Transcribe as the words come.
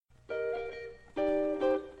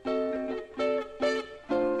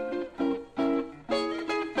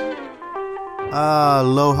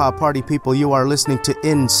Aloha party people, you are listening to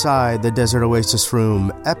Inside the Desert Oasis Room,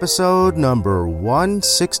 episode number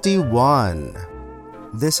 161.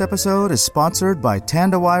 This episode is sponsored by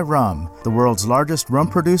Tandawai Rum, the world's largest rum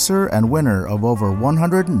producer and winner of over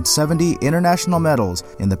 170 international medals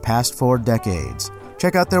in the past 4 decades.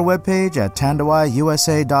 Check out their webpage at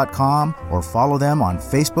tandawaiusa.com or follow them on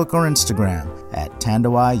Facebook or Instagram at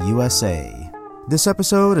tandawaiusa. This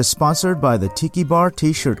episode is sponsored by the Tiki Bar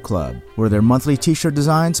T-Shirt Club, where their monthly T-shirt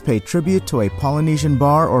designs pay tribute to a Polynesian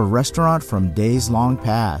bar or restaurant from days long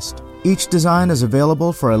past. Each design is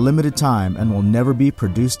available for a limited time and will never be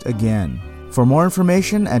produced again. For more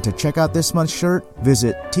information and to check out this month's shirt,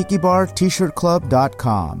 visit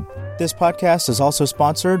tikibartshirtclub.com. This podcast is also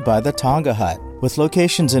sponsored by the Tonga Hut. With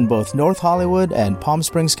locations in both North Hollywood and Palm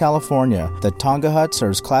Springs, California, the Tonga Hut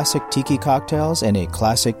serves classic tiki cocktails in a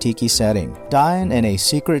classic tiki setting. Dine in a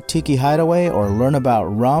secret tiki hideaway or learn about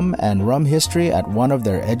rum and rum history at one of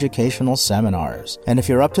their educational seminars. And if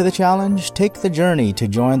you're up to the challenge, take the journey to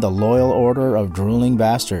join the Loyal Order of Drooling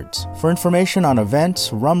Bastards. For information on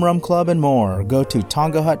events, Rum Club, and more, go to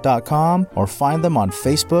tongahut.com or find them on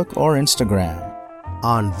Facebook or Instagram.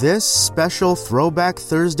 On this special Throwback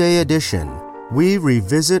Thursday edition, we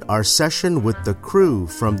revisit our session with the crew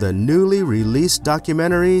from the newly released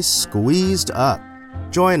documentary Squeezed Up.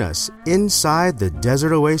 Join us inside the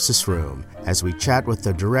Desert Oasis Room as we chat with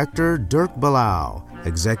the director Dirk Balau,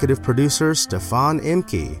 executive producer Stefan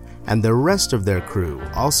Imke, and the rest of their crew,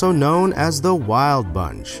 also known as the Wild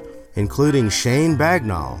Bunch, including Shane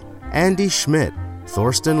Bagnall, Andy Schmidt,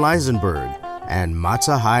 Thorsten Leisenberg, and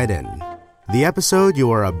Matza Hayden. The episode you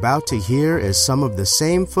are about to hear is some of the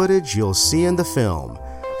same footage you'll see in the film.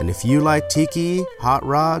 And if you like tiki, hot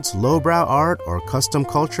rods, lowbrow art, or custom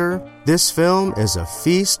culture, this film is a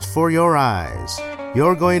feast for your eyes.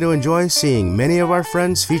 You're going to enjoy seeing many of our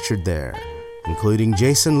friends featured there, including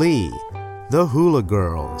Jason Lee, The Hula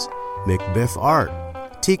Girls, McBiff Art,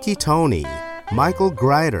 Tiki Tony, Michael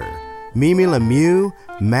Greider, Mimi Lemieux,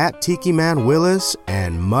 Matt Tiki Man Willis,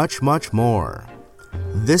 and much, much more.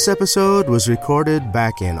 This episode was recorded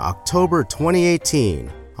back in October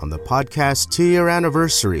 2018 on the podcast's 2-year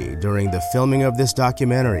anniversary during the filming of this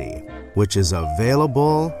documentary, which is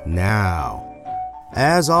available now.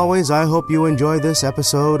 As always, I hope you enjoy this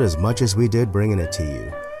episode as much as we did bringing it to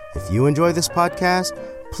you. If you enjoy this podcast,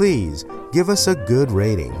 please give us a good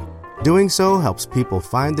rating. Doing so helps people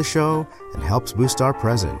find the show and helps boost our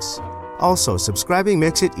presence. Also, subscribing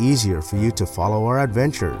makes it easier for you to follow our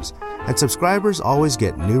adventures, and subscribers always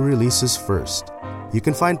get new releases first. You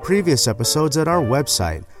can find previous episodes at our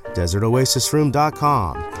website,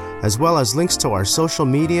 desertoasisroom.com, as well as links to our social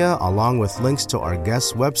media along with links to our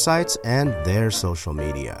guests' websites and their social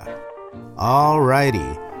media.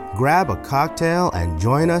 Alrighty, grab a cocktail and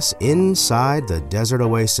join us inside the Desert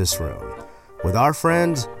Oasis Room with our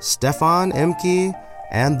friends Stefan Imke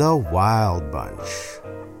and the Wild Bunch.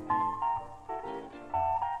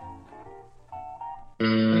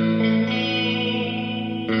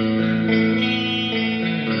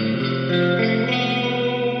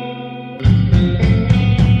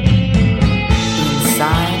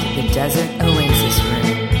 Inside the Desert Oasis Room.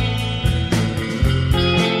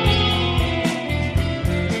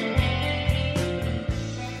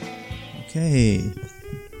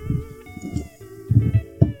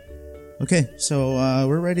 Okay, so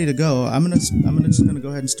we're ready to go. I'm just gonna go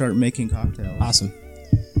ahead and start making cocktails. Awesome.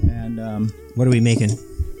 And What are we making?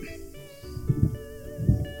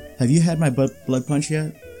 have you had my blood punch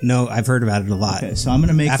yet? No, I've heard about it a lot. Okay, so I'm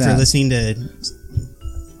gonna make After that. listening to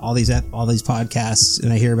all these podcasts,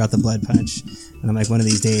 and I hear about the blood punch, and I'm like, one of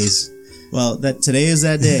these days. Well, today is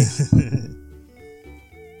that day.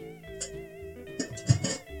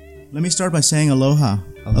 Let me start by saying aloha.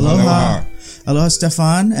 Aloha. Aloha,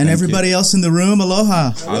 Stefan, and everybody else in the room,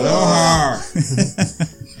 aloha. Aloha!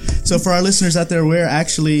 So for our listeners out there, we're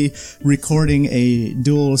actually recording a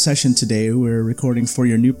dual session today. We're recording for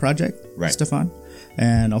your new project, Right. Stefan,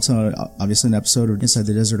 and also obviously an episode of Inside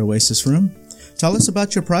the Desert Oasis Room. Tell us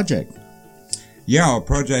about your project. Yeah, our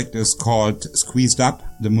project is called Squeezed Up,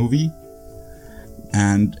 the movie.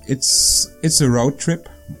 And it's a road trip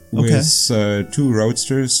with 2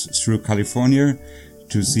 roadsters through California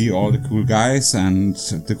to see all the cool guys and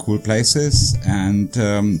the cool places. And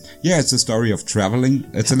it's a story of traveling.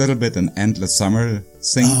 It's a little bit an endless summer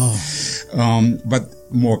thing, but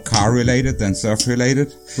more car related than surf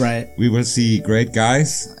related. Right. We will see great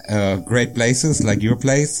guys, great places like your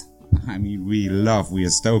place. I mean, we are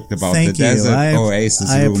stoked about the Desert Oasis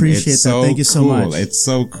I Room. appreciate it's that. So Thank you so cool. much. It's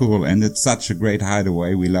so cool, and it's such a great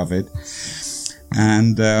hideaway. We love it.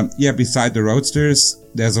 And beside the roadsters,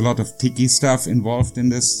 there's a lot of tiki stuff involved in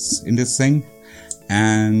this thing,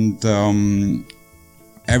 and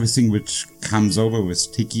everything which comes over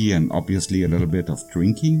with tiki, and obviously a little bit of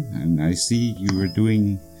drinking. And I see you were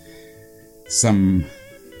doing some.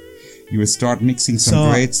 You will start mixing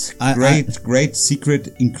some great secret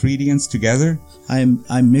ingredients together. I'm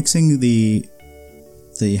mixing the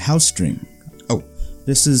house drink. Oh,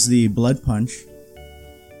 this is the blood punch,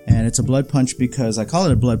 and it's a blood punch because I call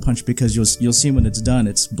it a blood punch because you'll see when it's done,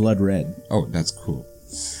 it's blood red. Oh, that's cool.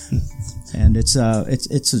 And it's a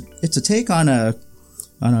take on a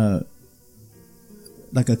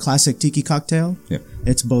like a classic tiki cocktail. Yeah.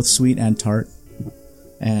 It's both sweet and tart,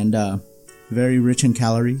 and very rich in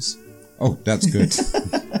calories. Oh, that's good.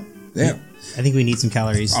 Yeah. I think we need some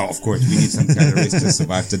calories. Oh, of course, we need some calories to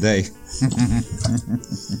survive the day.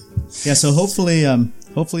 Yeah, so hopefully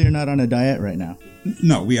you're not on a diet right now.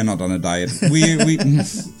 No, we are not on a diet.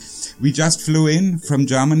 We just flew in from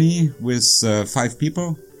Germany with 5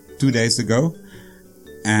 people 2 days ago,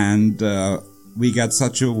 and we got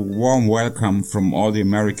such a warm welcome from all the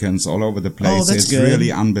Americans all over the place. Oh, that's it's good. Really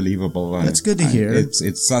unbelievable. That's good to hear.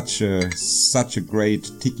 It's such a great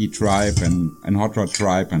tiki tribe and hot rod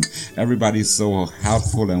tribe, and everybody's so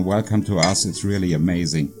helpful and welcome to us. It's really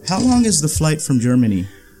amazing. How long is the flight from Germany?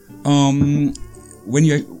 When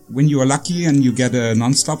you are lucky and you get a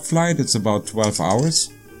non-stop flight, it's about 12 hours.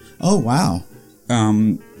 Oh, wow.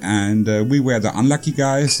 And we were the unlucky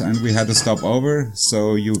guys, and we had to stop over,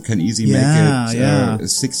 so you can easily make it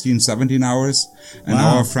 16, 17 hours. And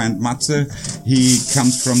our friend Matze, he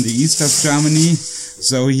comes from the east of Germany,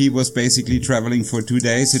 so he was basically traveling for 2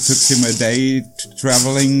 days. It took him a day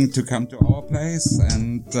traveling to come to our place,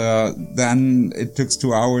 and then it took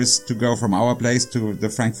 2 hours to go from our place to the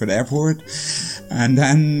Frankfurt airport, and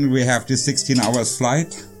then we have this 16 hours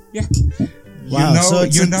flight. Yeah. Wow,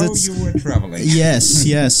 you were traveling. Yes.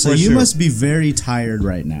 So you sure. must be very tired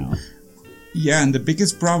right now. Yeah, and the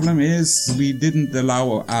biggest problem is we didn't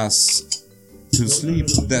allow us to sleep.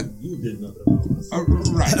 That you did not allow us.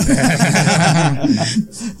 Right.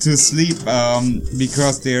 To sleep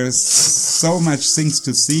because there's so much things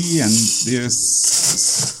to see, and it's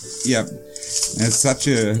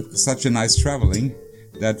such a nice traveling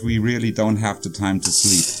that we really don't have the time to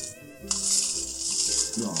sleep.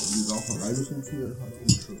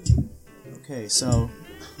 Okay, so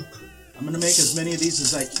I'm going to make as many of these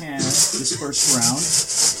as I can this first round.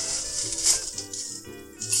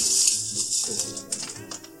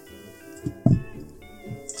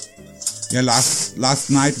 Yeah, last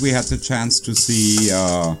night we had the chance to see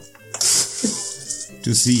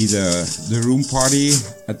the room party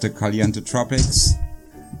at the Caliente Tropics.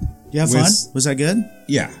 You have fun? Was that good?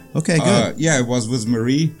 Yeah. Okay, good. Yeah, it was with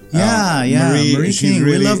Marie. Marie King.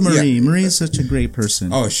 Really, we love Marie. Yeah. Marie is such a great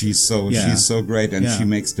person. Oh, she's so great, and she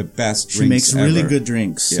makes the best drinks. She makes really ever. good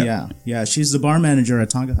drinks. Yeah. She's the bar manager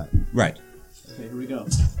at Tonga Hut. Right. Okay, here we go.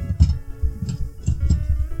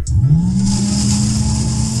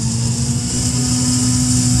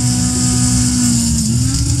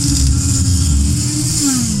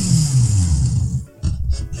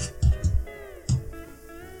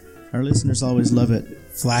 Our listeners always love it.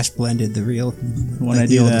 Flash blended the real when I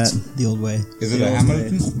do that the old way. Is it a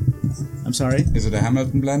Hamilton? I'm sorry? Is it a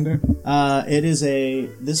Hamilton blender? It is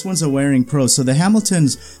this one's a Waring Pro. So the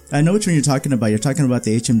Hamiltons, I know which one you're talking about. You're talking about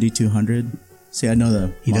the HMD 200. See, I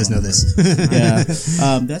know He does know this. Yeah.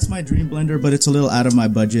 That's my dream blender, but it's a little out of my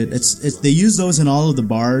budget. They use those in all of the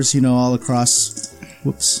bars, all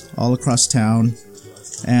across town.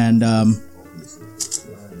 And,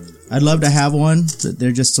 I'd love to have one, but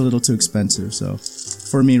they're just a little too expensive, so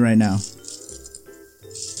for me right now.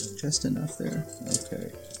 Just enough there. Okay.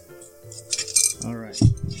 All right.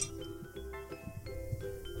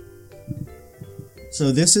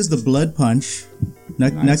 So this is the blood punch.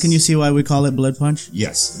 Now can you see why we call it blood punch?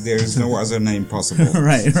 Yes, there's no other name possible.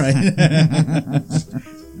 Right.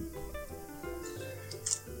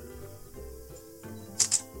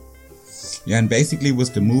 Yeah, and basically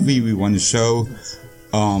with the movie we want to show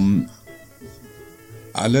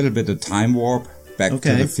a little bit of time warp back to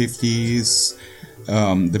the 50s,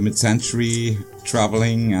 the mid-century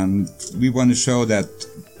traveling, and we want to show that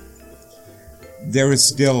there is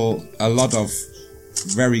still a lot of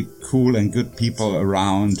very cool and good people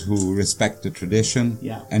around who respect the tradition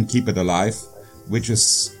and keep it alive, which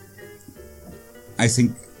is, I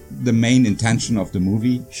think, the main intention of the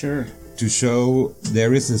movie. Sure. To show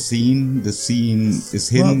there is a scene, the scene is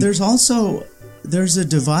hidden. Well, there's a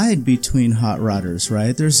divide between hot rodders,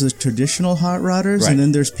 right? There's the traditional hot rodders, and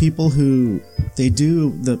then there's people who they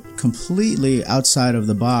do the completely outside of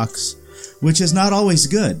the box, which is not always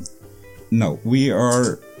good. No, we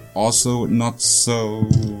are also not so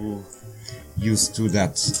used to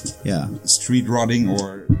that street rodding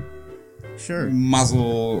or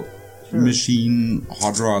muzzle machine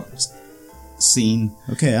hot rod scene.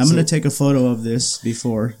 Okay, I'm going to take a photo of this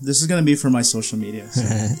before. This is going to be for my social media.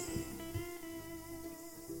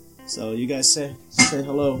 So you guys say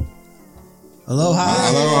hello. Aloha.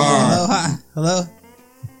 Aloha. Aloha. Hello.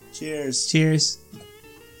 Cheers. Cheers.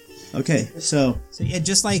 Okay, so yeah,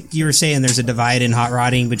 just like you were saying, there's a divide in hot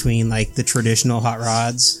rodding between like the traditional hot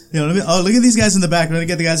rods. look at these guys in the back. We're gonna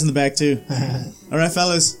get the guys in the back too. All right,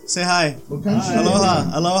 fellas, say hi. Hi.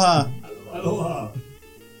 Aloha. Aloha. Aloha.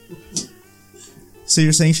 So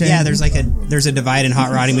you're saying, Shane? Yeah, there's a divide in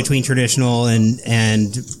hot rodding between traditional and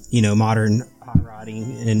modern hot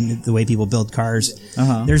rodding and the way people build cars.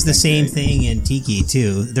 There's the same thing in tiki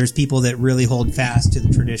too. There's people that really hold fast to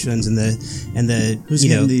the traditions and the who's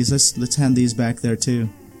getting these? Let's hand these back there too.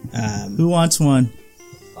 Who wants one?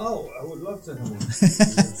 Oh, I would love to have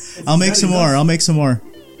one. I'll make some more.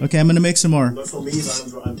 Okay, I'm gonna make some more. Not for me,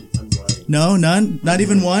 but I'm driving. No, none. Not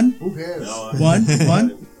even one. Who cares? No,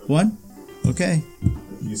 One. Okay.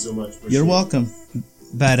 Thank you so much. You're welcome.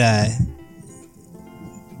 But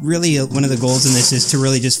really, one of the goals in this is to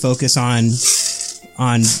really just focus on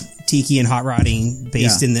tiki and hot rodding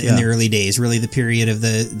based in the early days, really the period of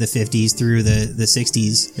the 50s through the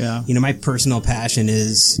 60s. Yeah. My personal passion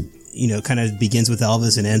is, kind of begins with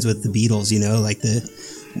Elvis and ends with the Beatles, like the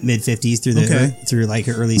mid 50s through through like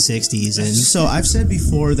early 60s. And so I've said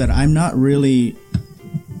before that I'm not really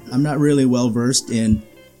well versed in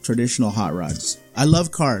traditional hot rods. I love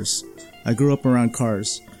cars. I grew up around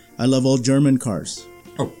cars. I love old German cars.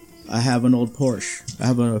 Oh. I have an old Porsche. I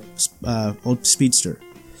have a old Speedster.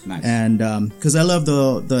 Nice. And because I love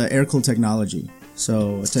the air-cooled technology.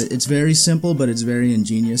 So it's very simple, but it's very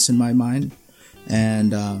ingenious in my mind.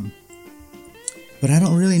 And but I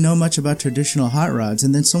don't really know much about traditional hot rods.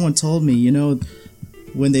 And then someone told me,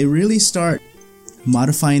 when they really start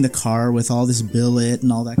modifying the car with all this billet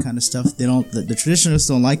and all that kind of stuff, the traditionalists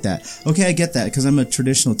don't like that. Okay, I get that because I'm a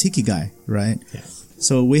traditional tiki guy, right? Yeah.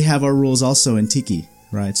 So we have our rules also in tiki,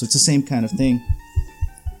 right? So it's the same kind of thing.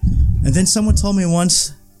 And then someone told me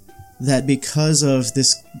once that because of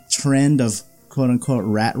this trend of quote-unquote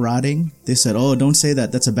rat rotting, they said, oh, don't say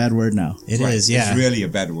that. That's a bad word now. It is, yeah. It's really a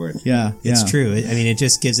bad word. Yeah. It's true. I mean, it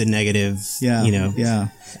just gives a negative, Yeah.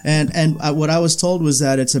 And what I was told was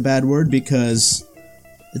that it's a bad word because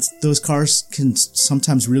those cars can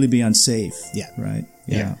sometimes really be unsafe. Yeah. Right?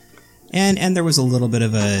 Yeah. And there was a little bit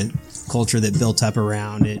of a culture that built up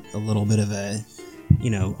around it, a little bit of a,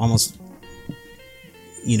 almost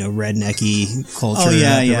rednecky culture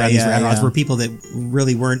around these rat rods, where people that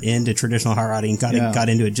really weren't into traditional hot rodding got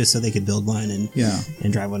into it just so they could build one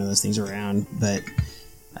and drive one of those things around. But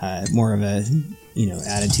more of a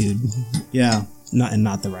attitude,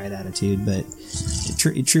 not the right attitude, but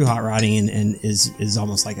true hot rodding and is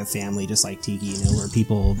almost like a family, just like tiki, where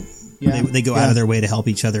people. They go out of their way to help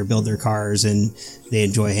each other build their cars, and they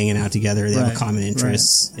enjoy hanging out together. They have a common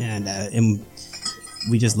interests, and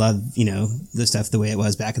we just love, the stuff the way it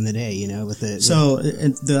was back in the day, with the... So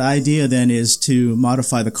the idea then is to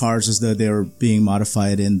modify the cars as though they were being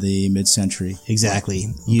modified in the mid-century. Exactly.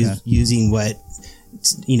 Using what,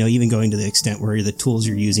 even going to the extent where the tools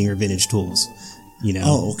you're using are vintage tools,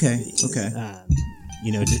 Oh, okay.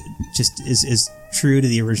 Just as true to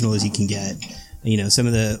the original as you can get. Some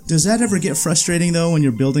of the... Does that ever get frustrating, though, when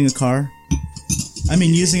you're building a car? I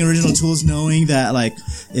mean, using original tools, knowing that, like,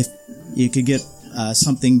 if you could get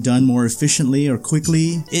something done more efficiently or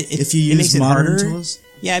quickly if you use modern tools?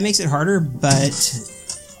 Yeah, it makes it harder, but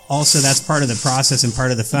also that's part of the process and part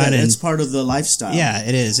of the fun. It's part of the lifestyle. Yeah,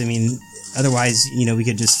 it is. I mean, otherwise, we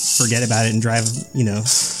could just forget about it and drive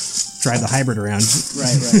the hybrid around.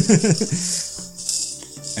 Right.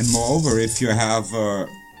 And moreover, if you have...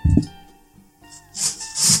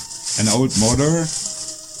 an old motor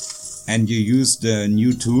and you use the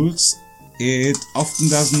new tools, it often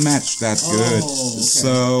doesn't match that good. Okay.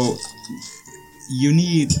 So you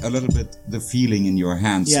need a little bit the feeling in your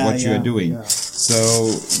hands, what you're doing. Yeah.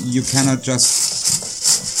 So you cannot just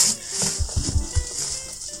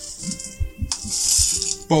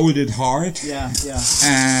bolt it hard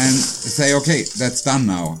and say, okay, that's done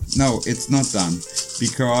now. No, it's not done,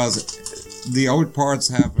 because the old parts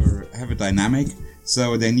have a dynamic.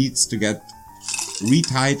 So they needs to get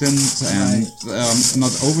retightened and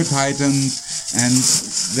not over tightened, and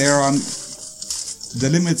the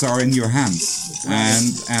limits are in your hands,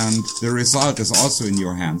 and the result is also in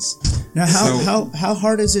your hands. Now, how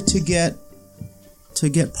hard is it to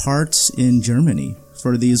get parts in Germany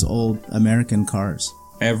for these old American cars?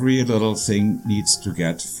 every little thing needs to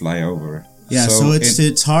get fly over. Yeah, so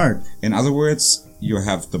it's hard. In other words, you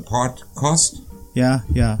have the part cost. Yeah.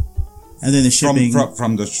 And then the shipping.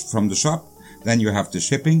 From the shop. Then you have the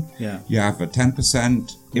shipping. Yeah. You have a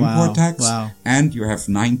 10% import tax. Wow. And you have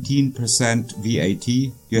 19% VAT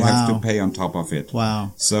you have to pay on top of it.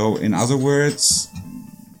 Wow. So in other words,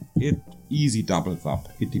 it easy doubles up.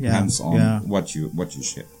 It depends on what you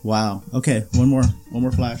ship. Wow. Okay, one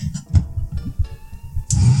more flash.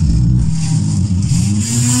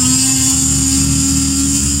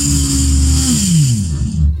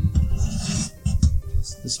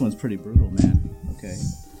 This one's pretty brutal, man. Okay.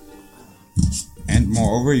 And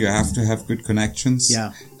moreover, you have to have good connections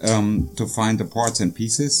to find the parts and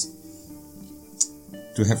pieces,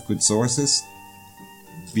 to have good sources,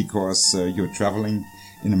 because you're traveling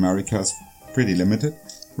in America is pretty limited.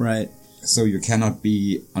 Right. So you cannot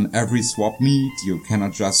be on every swap meet. You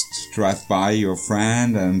cannot just drive by your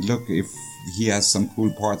friend and look if he has some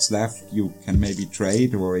cool parts left. You can maybe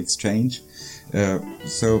trade or exchange.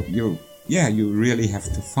 So you really have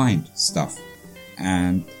to find stuff.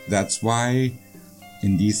 And that's why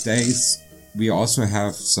in these days we also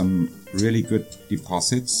have some really good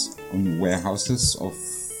deposits on warehouses of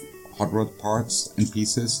hot rod parts and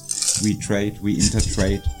pieces. We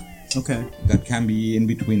intertrade. Okay. That can be in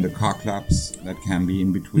between the car clubs. That can be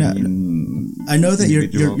in between. I know that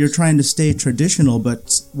you're trying to stay traditional,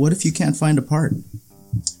 but what if you can't find a part?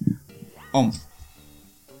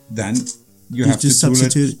 Then you have just to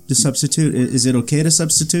substitute. To substitute, is it okay to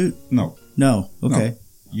substitute? No. Okay. No.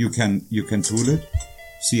 You can tool it,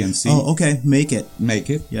 CNC. Oh, okay. Make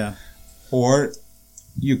it. Yeah. Or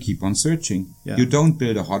you keep on searching. Yeah. You don't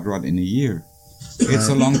build a hot rod in a year. It's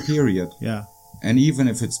a long period. Yeah. And even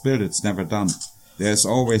if it's built, it's never done. There's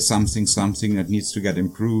always something that needs to get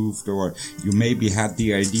improved, or you maybe had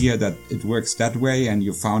the idea that it works that way and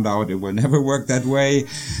you found out it will never work that way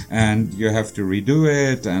and you have to redo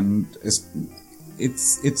it, and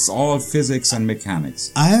it's all physics and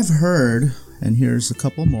mechanics. I have heard, and here's a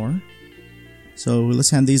couple more. So let's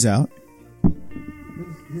hand these out.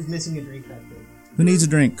 Who's missing a drink back there? Who needs a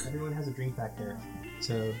drink? Everyone has a drink back there.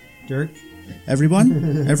 So, Dirk?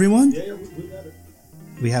 Everyone? Everyone? Yeah, we got it.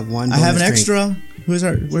 We have one. I have an extra. Where's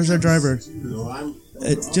our driver? No,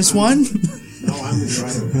 just one? No, I'm the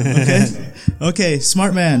driver. Okay,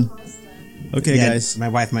 smart man. Okay, guys. My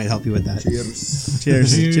wife might help you with that.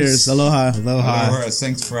 Cheers. Aloha.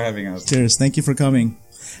 Thanks for having us. Cheers. Thank you for coming.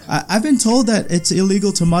 I've been told that it's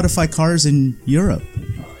illegal to modify cars in Europe.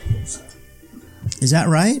 Is that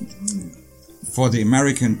right? For the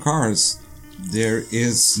American cars, there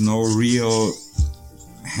is no real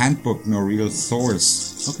handbook, no real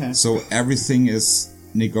source. Okay. So everything is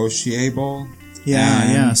negotiable.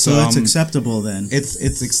 Yeah. So it's acceptable then.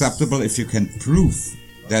 It's acceptable if you can prove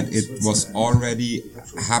that it was already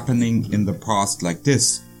happening in the past like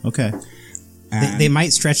this. Okay. They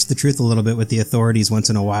might stretch the truth a little bit with the authorities once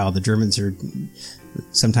in a while. The Germans are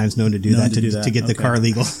sometimes known to do that to get the car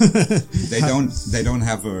legal. They don't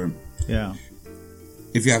have a. Yeah.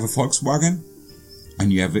 If you have a Volkswagen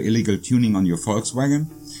and you have an illegal tuning on your Volkswagen,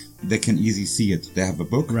 they can easily see it. They have a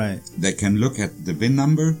book. Right. They can look at the VIN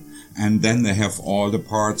number, and then they have all the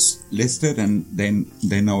parts listed, and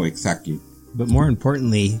they know exactly. But more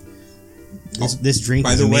importantly, this drink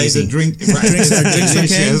is amazing. By the way, the drink is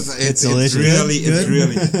delicious. It's delicious. It's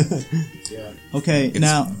really. Yeah. Okay, It's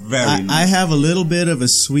now very I have a little bit of a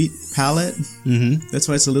sweet palate. Mm-hmm. That's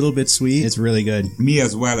why it's a little bit sweet. It's really good. Me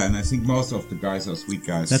as well, and I think most of the guys are sweet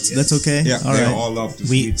guys. That's okay. Yeah, all they right. all love the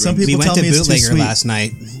sweet. Some drink. people we went tell to me it's too Bootlegger sweet. last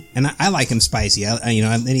night, and I like them spicy.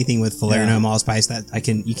 Anything with Falerno mall spice that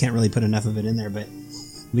you can't really put enough of it in there. But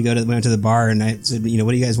we went to the bar, and I said,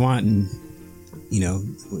 what do you guys want? And I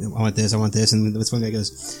want this, and this one guy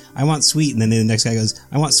goes, I want sweet, and then the next guy goes,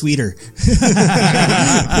 I want sweeter.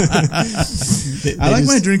 I like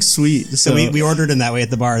my drink sweet. So we ordered them that way at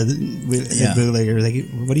the bar. At Bootlegger, like,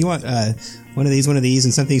 what do you want? One of these,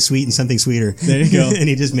 and something sweet and something sweeter. There you go. And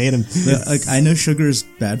he just made them. Like, I know sugar is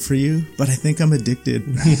bad for you, but I think I'm addicted.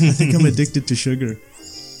 I think I'm addicted to sugar.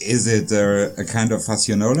 Is it a kind of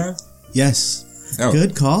fasciola? Yes. Oh.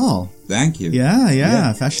 Good call. Thank you.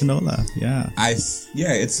 Yeah. Fasciola. Yeah.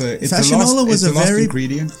 It's a Fasciola was a lost very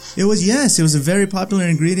ingredient. It was a very popular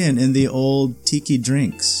ingredient in the old tiki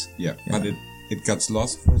drinks. Yeah. But it gets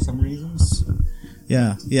lost for some reasons.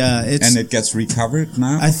 Yeah. And it gets recovered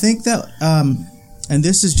now. I think that, and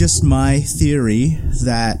this is just my theory,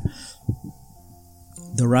 that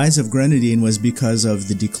the rise of grenadine was because of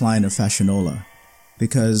the decline of fasciola.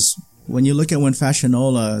 Because when you look at when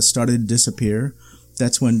fasciola started to disappear,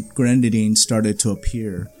 that's when grenadine started to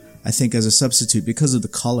appear. I think, as a substitute because of the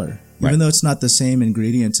color. Even though it's not the same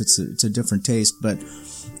ingredients, it's a different taste. But,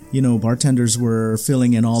 bartenders were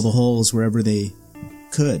filling in all the holes wherever they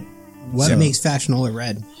could. What makes Fashionola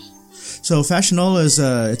red? So Fashionola is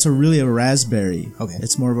it's really a raspberry. Okay.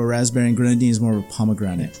 It's more of a raspberry, and grenadine is more of a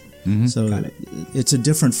pomegranate. Mm-hmm. So it's a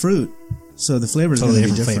different fruit. So the flavor is totally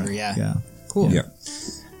going to be different. Flavor, yeah. Cool. Yeah.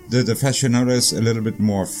 The Fashionola is a little bit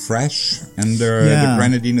more fresh, and the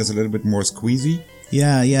grenadine is a little bit more squeezy.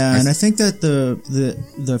 Yeah, and I think that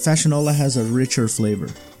the Fashionola has a richer flavor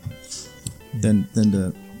than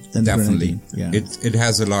the Definitely. grenadine. Yeah. It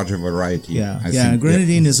has a larger variety. Yeah,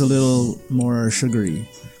 grenadine is a little more sugary,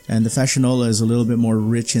 and the Fashionola is a little bit more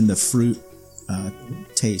rich in the fruit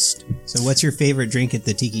taste. So what's your favorite drink at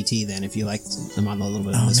the Tiki Tea then, if you like them on a little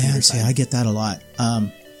bit on the sweeter side? I get that a lot.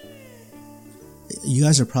 You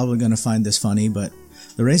guys are probably going to find this funny, but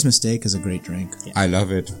the Ray's Mistake is a great drink. Yeah. I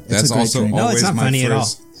love it. That's also drink. always no, it's not my funny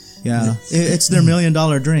first. at all. Yeah, it's their $1 million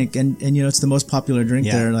drink, and it's the most popular drink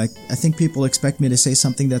there. Like, I think people expect me to say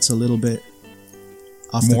something that's a little bit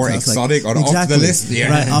off the more cuff, exotic or off the list. Yeah.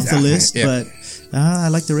 Right, off the list, Yeah. but I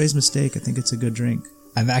like the Ray's Mistake. I think it's a good drink.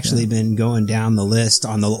 I've actually been going down the list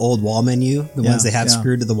on the old wall menu, the ones they have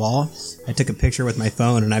screwed to the wall. I took a picture with my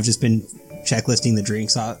phone, and I've just been checklisting the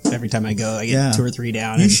drinks off every time I go. I get 2 or 3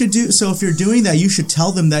 down. You should do so. If you're doing that, you should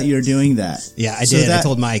tell them that you're doing that. Yeah, I did. I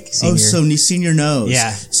told Mike. Senior. Oh, so Senior knows. Yeah.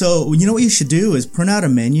 So you know what you should do is print out a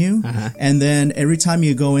menu, and then every time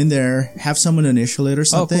you go in there, have someone initial it or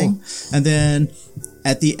something, and then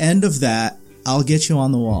at the end of that, I'll get you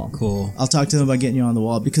on the wall. Cool. I'll talk to them about getting you on the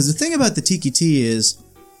wall, because the thing about the Tiki Tea is,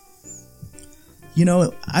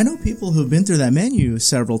 I know people who've been through that menu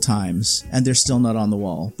several times and they're still not on the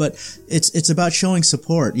wall. But it's about showing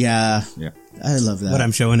support. Yeah. I love that. What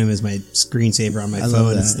I'm showing him is my screensaver on my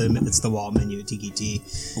phone. It's the wall menu at Tiki Tea.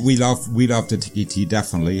 We love the Tiki Tea,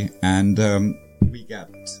 definitely, and we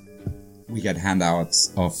get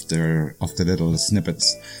handouts of the little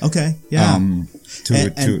snippets. Okay. Yeah.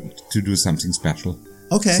 To do something special.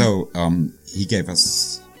 Okay. So he gave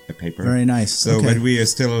us a paper. Very nice. So, but we are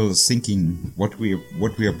still thinking what we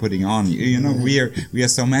are putting on. We are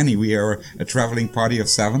so many. We are a traveling party of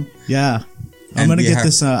 7. Yeah. I'm gonna get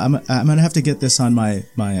this. I'm gonna have to get this on my.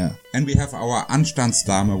 And we have our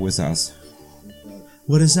Anstandsdame with us.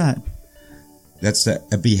 What is that? That's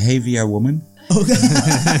a behavior woman. Okay.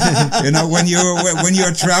 When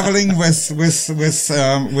you're traveling with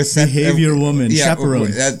behavior woman,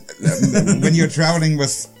 chaperone. When you're traveling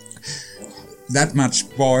with that much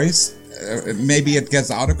boys, maybe it gets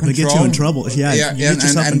out of control. They get you in trouble. Yeah, you get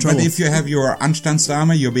yourself in trouble. But if you have your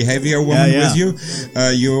Anstandsdame, your behavior woman with you,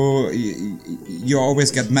 you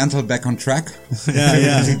always get mental back on track.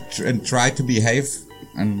 And try to behave.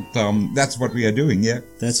 And that's what we are doing,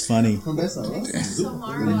 That's funny. Tomorrow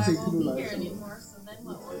I won't be here anymore, so then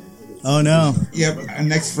what will you do? Oh, no. Yep, and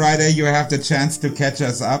next Friday you have the chance to catch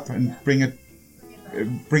us up and bring it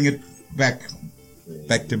back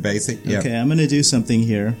to basic. Okay, I'm going to do something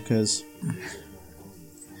here, because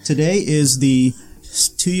today is the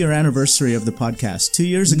 2-year anniversary of the podcast. 2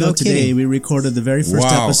 years ago today, we recorded the very first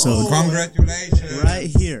episode. Congratulations.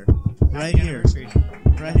 Right here. Right here.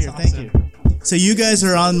 Thank you. So you guys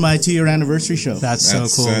are on my 2-year anniversary show. That's so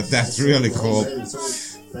cool. That's really cool.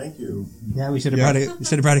 Thank you. Yeah, we should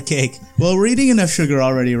have brought a cake. Well, we're eating enough sugar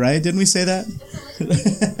already, right? Didn't we say that?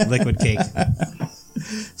 Liquid cake.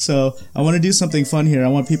 So I want to do something fun here. I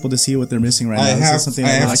want people to see what they're missing right now. I have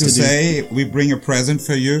like to say, we bring a present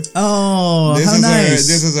for you. Oh, how nice!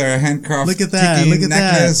 This is our handcraft tiki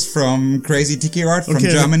necklace from Crazy Tiki Art from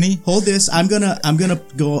Germany. Hold this. We're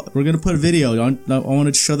gonna put a video. I want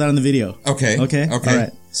to show that on the video. Okay. All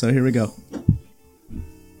right. So here we go.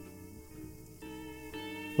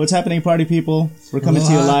 What's happening, party people? We're coming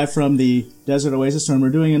to you live from the Desert Oasis Room. We're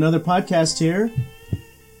doing another podcast here.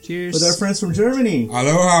 Cheers. With our friends from Germany.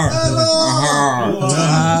 Aloha.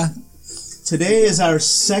 Aloha. Today is our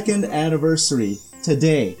 2nd anniversary.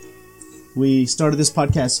 Today. We started this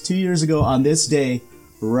podcast 2 years ago on this day,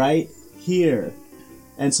 right here.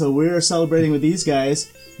 And so we're celebrating with these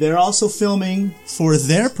guys. They're also filming for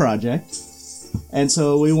their project. And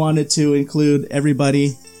so we wanted to include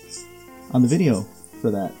everybody on the video for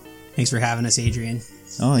that. Thanks for having us, Adrian.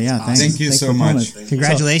 Oh yeah, thanks. Thank you so much.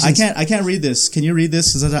 Congratulations. So I can't read this. Can you read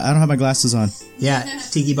this? Because I don't have my glasses on. Yeah,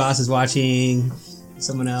 Tiki Boss is watching.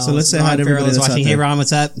 Someone else. So let's say hi to everybody that's watching. Hey Ron,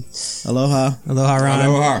 what's up? Aloha. Aloha, Ron.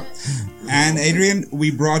 Aloha. And Adrian,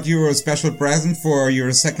 we brought you a special present for your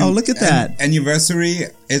 2nd look at that. Anniversary.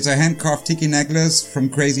 It's a handcraft tiki necklace from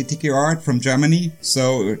Crazy Tiki Art from Germany.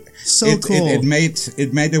 So cool. It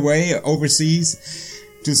made a way overseas.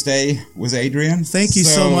 to stay with Adrian. Thank you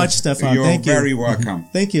so much, Stefan. You're Thank you. very welcome.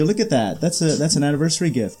 Thank you. Look at that. That's an anniversary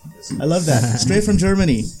gift. I love that. Straight from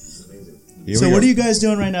Germany. So what are you guys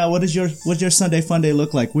doing right now? What's your Sunday fun day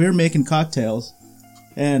look like? We're making cocktails,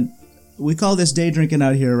 and we call this day drinking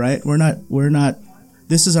out here, right? We're not.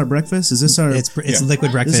 This is our breakfast. Is this our? It's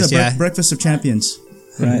liquid breakfast. This is our breakfast of champions,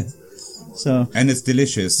 right? So and it's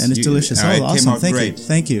delicious. Oh, awesome!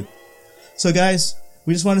 Thank you. So guys,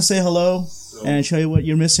 we just want to say hello and show you what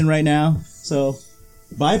you're missing right now. So,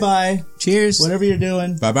 bye bye. Cheers. Whatever you're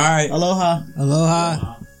doing. Bye bye. Aloha.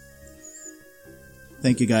 Aloha.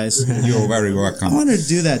 Thank you, guys. You're very welcome. I wanted to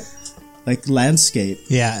do that, like landscape.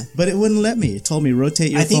 Yeah. But it wouldn't let me. It told me rotate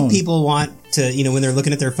your phone. I think people want to, when they're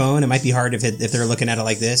looking at their phone, it might be hard if they're looking at it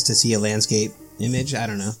like this to see a landscape image. I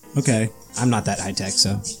don't know. Okay. I'm not that high tech,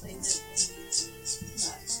 so.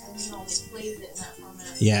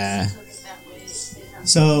 Yeah.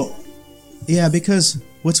 So, yeah, because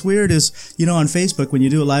what's weird is, on Facebook, when you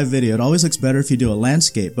do a live video, it always looks better if you do a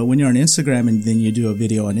landscape. But when you're on Instagram and then you do a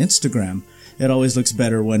video on Instagram, it always looks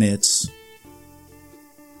better when it's,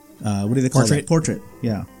 what do they call it? Portrait.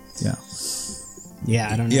 Yeah. Yeah.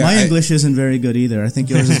 Yeah, I don't know. Yeah, My English isn't very good either. I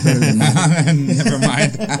think yours is better than mine. Never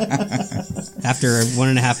mind. After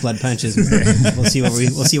 1.5 blood punches, we'll see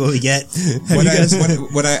what we get.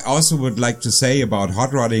 What I also would like to say about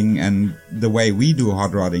hot rodding and the way we do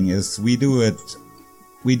hot rodding is we do it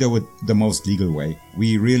the most legal way.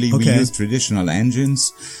 We use traditional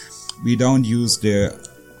engines. We don't use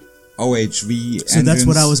the OHV engines. So that's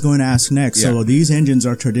what I was going to ask next. Yeah. So these engines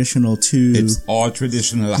are traditional too. It's all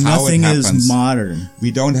traditional. Nothing is modern. We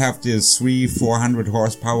don't have the 400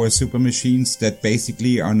 horsepower super machines that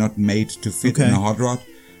basically are not made to fit in a hot rod.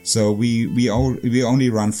 So we only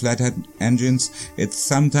run flathead engines. It's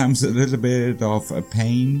sometimes a little bit of a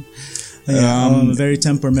pain. Very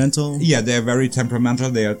temperamental. Yeah, they're very temperamental.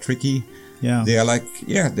 They are tricky. Yeah. They're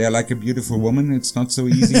like a beautiful woman. It's not so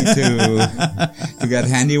easy to get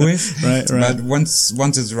handy with. Right. But once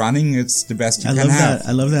it's running, it's the best you can have.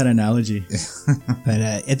 I love that analogy. But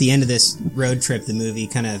at the end of this road trip, the movie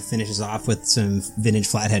kind of finishes off with some vintage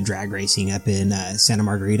flathead drag racing up in Santa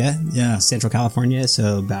Margarita, Central California.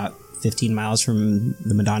 So about 15 miles from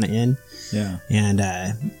the Madonna Inn. Yeah. And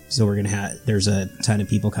so we're gonna there's a ton of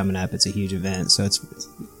people coming up. It's a huge event. So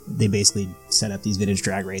they basically set up these vintage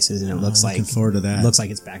drag races, and it looks like looking forward to that. Looks like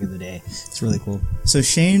it's back in the day. It's really cool. So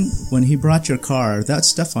Shane, when he brought your car, that's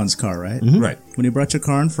Stefan's car, right? Mm-hmm. Right. When he brought your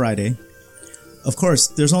car on Friday, of course,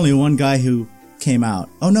 there's only one guy who came out.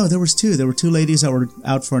 Oh no, there was two. There were two ladies that were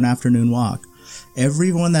out for an afternoon walk.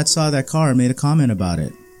 Everyone that saw that car made a comment about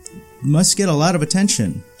it. Must get a lot of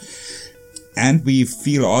attention. And we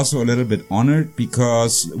feel also a little bit honored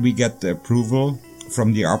because we get the approval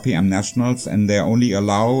from the RPM Nationals, and they only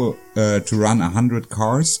allow to run 100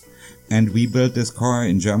 cars. And we built this car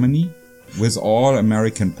in Germany with all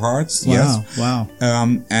American parts. Wow.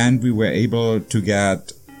 And we were able to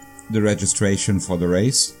get the registration for the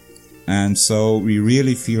race. And so we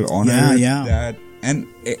really feel honored that. And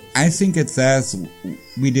I think it says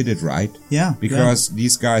we did it right. Yeah. Because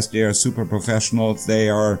these guys, they are super professionals. They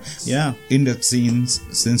are in the scenes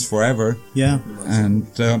since forever. Yeah. And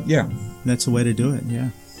that's the way to do it.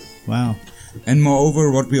 Yeah. Wow. And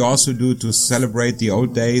moreover, what we also do to celebrate the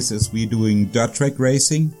old days is we doing dirt track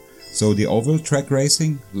racing. So the oval track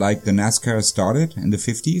racing, like the NASCAR started in the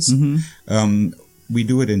 50s. Mm-hmm. We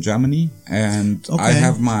do it in Germany, and I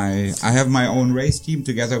have my own race team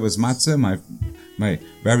together with Matze, my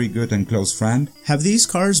very good and close friend. Have these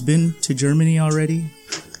cars been to Germany already?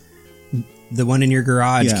 The one in your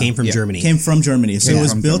garage came from Germany. Came from Germany. So it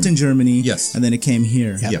was built in Germany. Yes. And then it came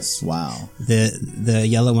here. Yep. Yes. Wow. The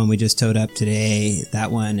yellow one we just towed up today, that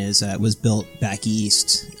one was built back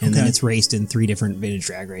east, and then it's raced in 3 different vintage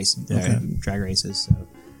drag races. So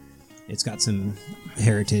it's got some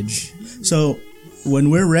heritage. So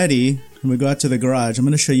when we're ready and we go out to the garage, I'm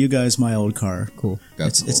going to show you guys my old car. Cool.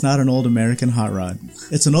 It's not an old American hot rod.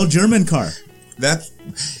 It's an old German car.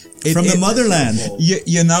 From the motherland.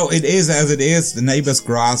 It is as it is. The neighbor's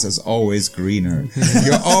grass is always greener.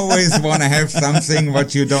 You always want to have something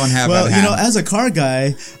what you don't have at hand. As a car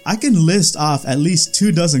guy, I can list off at least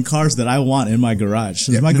 24 cars that I want in my garage.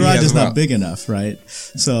 My garage is not big enough, right?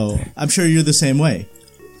 So I'm sure you're the same way.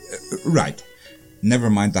 Right.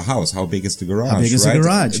 Never mind the house. How big is the garage? How big is the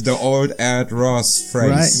garage? The old Ed Ross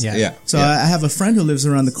phrase. Right. Yeah. So I have a friend who lives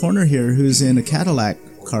around the corner here who's in a Cadillac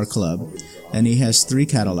car club, and he has 3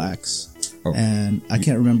 Cadillacs. Oh. And I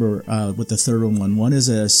can't remember what the third one was. One is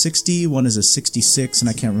a 60, one is a 66, and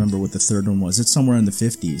I can't remember what the third one was. It's somewhere in the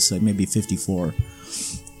 50s, like maybe 54.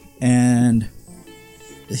 And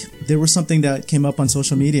there was something that came up on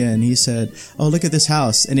social media, and he said, "Oh, look at this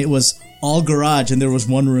house," and it was all garage, and there was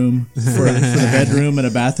one room for the bedroom and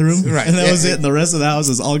a bathroom, Right. and that was it. And the rest of the house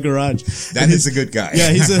was all garage. That is a good guy.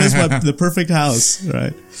 Yeah, he said that's the perfect house,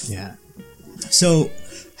 right? Yeah. So,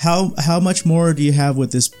 how much more do you have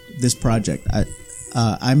with this project?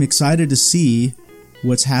 I'm excited to see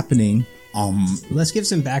what's happening. Let's give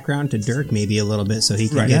some background to Dirk maybe a little bit so he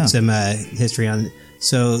can Right. get Yeah. some history on.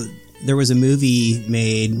 So there was a movie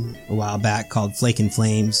made a while back called Flake and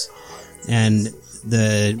Flames, and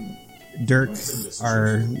the Dirk,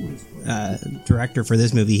 our director for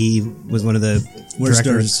this movie, he was one of the Where's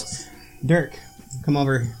directors. Dirk, come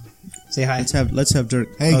over, say hi. Let's have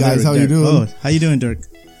Dirk. Hey, guys, how you Dirk. doing? Oh, how you doing, Dirk?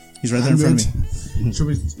 He's right there in front of me. Should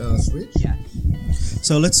we switch? Yeah.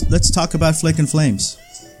 So let's talk about Flake and Flames.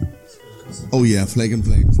 Oh yeah, Flake and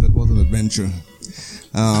Flames. That was an adventure.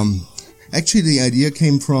 Actually, the idea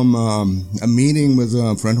came from a meeting with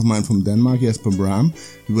a friend of mine from Denmark, Jesper Bram.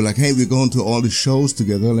 We were like, hey, we're going to all the shows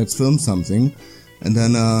together. Let's film something. And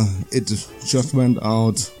then it just went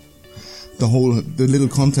out, the little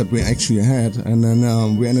concept we actually had. And then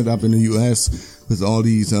we ended up in the US with all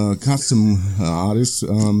these custom artists.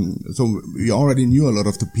 So we already knew a lot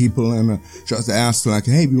of the people and just asked like,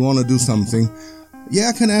 hey, we want to do something. Yeah,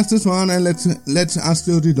 I can ask this one, and let's ask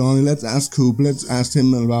Dirty Donnie, let's ask Coop, let's ask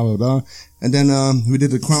him, and blah, blah, blah. And then we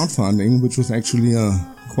did a crowdfunding, which was actually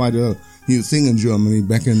quite a new thing in Germany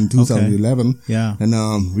back in 2011. Okay. Yeah. And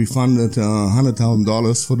we funded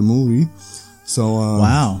 $100,000 for the movie. So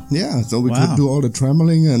wow. Yeah, so we could do all the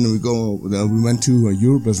traveling, and we went to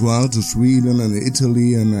Europe as well, to Sweden and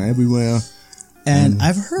Italy and everywhere. And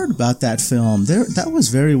I've heard about that film. That was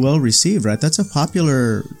very well received, right? That's a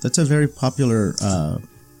very popular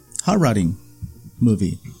hot rodding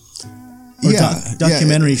movie. Or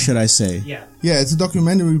documentary, should I say? Yeah. Yeah, it's a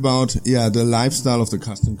documentary about the lifestyle of the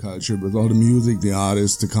custom culture with all the music, the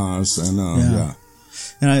artists, the cars, and yeah.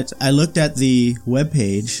 And I looked at the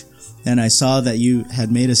webpage, and I saw that you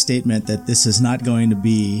had made a statement that this is not going to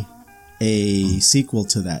be a sequel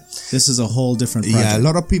to that. This is a whole different project. Yeah, a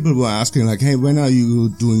lot of people were asking like, hey, when are you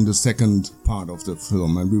doing the second part of the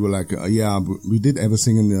film? And we were like, yeah, we did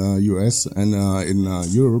everything in the US and in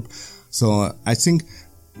Europe. So I think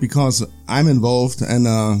because I'm involved and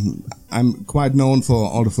I'm quite known for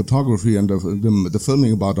all the photography and the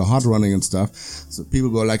filming about the hot running and stuff. So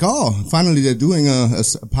people were like, oh, finally they're doing a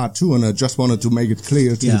part 2, and I just wanted to make it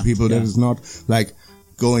clear to the people that it's not like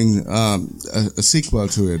going a sequel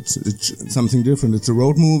to it. It's something different. It's a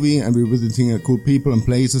road movie, and we're visiting cool people and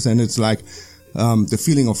places, and it's like the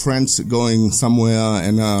feeling of friends going somewhere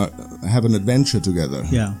and have an adventure together.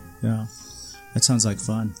 Yeah. That sounds like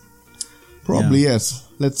fun. Probably yes.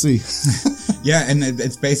 Let's see. Yeah, and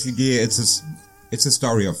it's basically it's a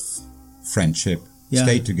story of friendship,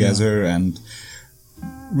 stay together, and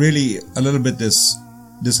really a little bit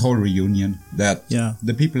this whole reunion that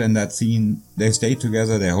the people in that scene, they stay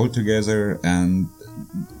together, they hold together, and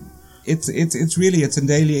it's really a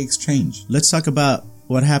daily exchange. Let's talk about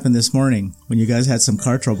what happened this morning when you guys had some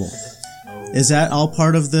car trouble. Is that all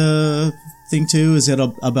part of the thing too? Is it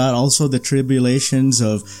about also the tribulations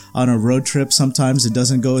of on a road trip? Sometimes it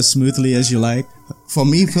doesn't go as smoothly as you like. For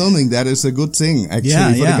me, filming that is a good thing.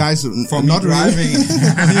 Actually, for the guys for not driving,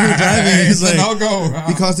 it's a no-go.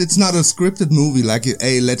 Because it's not a scripted movie. Like,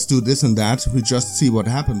 hey, let's do this and that. We just see what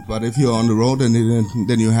happens. But if you're on the road and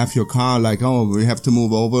then you have your car, like, oh, we have to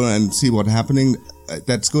move over and see what's happening.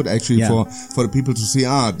 That's good actually for the people to see.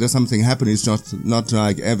 There's something happening. It's just not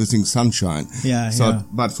like everything's sunshine.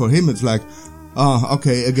 But for him, it's like,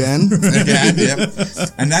 okay, again,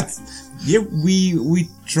 and that's. Yeah, we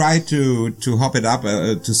try to hop it up,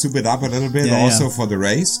 to soup it up a little bit for the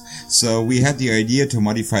race. So we had the idea to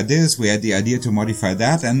modify this, we had the idea to modify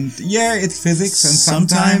that, and it's physics, and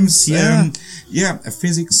sometimes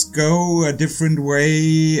physics go a different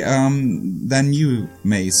way than you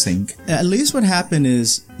may think. At least what happened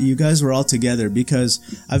is you guys were all together, because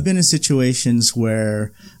I've been in situations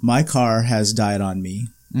where my car has died on me.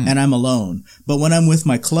 And I'm alone. But when I'm with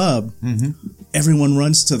my club, everyone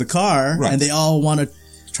runs to the car and they all want to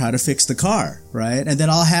try to fix the car, right? And then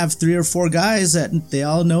I'll have 3 or 4 guys that they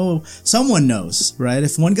all know, someone knows, right?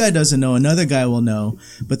 If one guy doesn't know, another guy will know,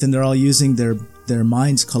 but then they're all using their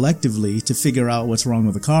minds collectively to figure out what's wrong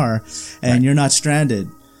with the car, and you're not stranded.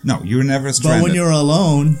 No, you're never stranded. But when you're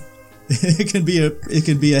alone, it can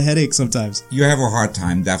be a headache sometimes. You have a hard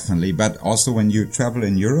time, definitely, but also when you travel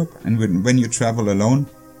in Europe and when you travel alone,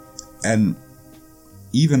 and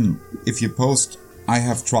even if you post, I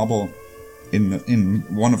have trouble in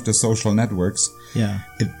one of the social networks,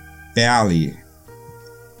 it barely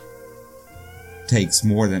takes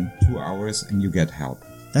more than 2 hours and you get help.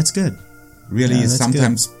 That's good. Really, Yeah, that's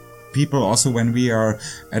sometimes people also, when we are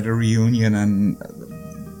at a reunion and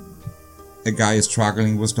a guy is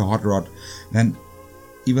struggling with the hot rod, then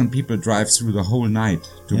even people drive through the whole night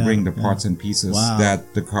to bring the parts and pieces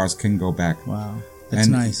that the cars can go back. Wow, that's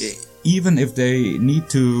nice. Even if they need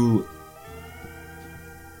to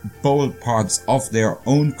bolt parts off their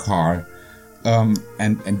own car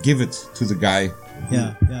and give it to the guy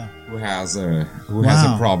who has a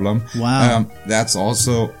problem. Wow. That's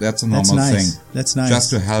a normal thing. That's nice. Just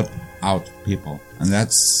to help out people. And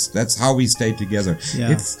that's how we stay together.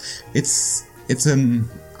 Yeah.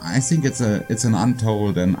 I think it's an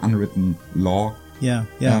untold and unwritten law. Yeah,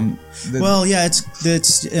 yeah.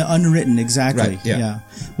 It's unwritten, exactly. Right, yeah.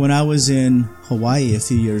 When I was in Hawaii a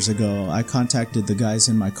few years ago, I contacted the guys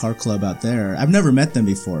in my car club out there. I've never met them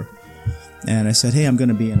before. And I said, hey, I'm going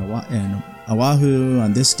to be in Oahu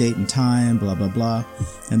on this date and time, blah, blah, blah.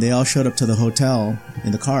 And they all showed up to the hotel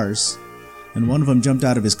in the cars. And one of them jumped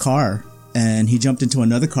out of his car. And he jumped into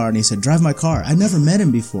another car and he said, drive my car. I never met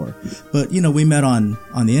him before. But, we met on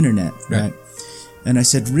the internet, right? And I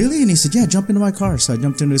said, really? And he said, yeah, jump into my car. So I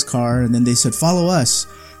jumped into his car, and then they said, follow us.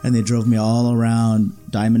 And they drove me all around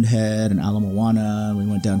Diamond Head and Ala Moana. And we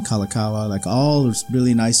went down Kalakaua, like all those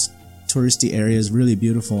really nice touristy areas, really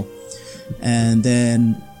beautiful. And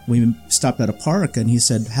then we stopped at a park, and he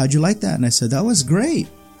said, how'd you like that? And I said, that was great.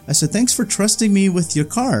 I said, thanks for trusting me with your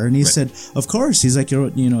car. And he said, of course. He's like,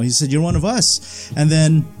 he said, you're one of us. And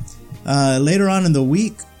then later on in the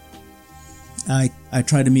week, I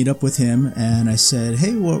tried to meet up with him, and I said,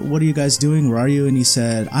 hey, what are you guys doing? Where are you? And he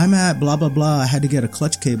said, I'm at blah, blah, blah. I had to get a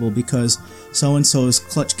clutch cable because so-and-so's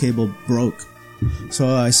clutch cable broke.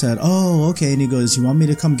 So I said, oh, okay. And he goes, you want me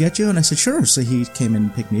to come get you? And I said, sure. So he came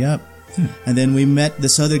and picked me up. And then we met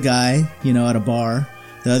this other guy, at a bar.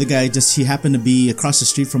 The other guy he happened to be across the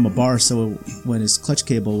street from a bar. So when his clutch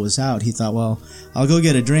cable was out, he thought, well, I'll go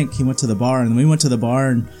get a drink. He went to the bar, and then we went to the bar,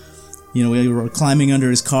 and we were climbing under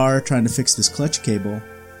his car trying to fix this clutch cable.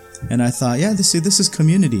 And I thought, yeah, this is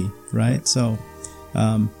community, right? So,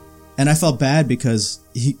 and I felt bad because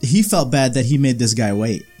he felt bad that he made this guy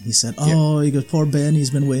wait. He said, he goes, poor Ben,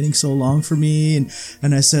 he's been waiting so long for me. And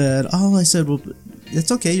I said, well, it's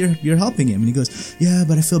okay, you're helping him. And he goes, yeah,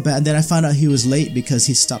 but I feel bad. And then I found out he was late because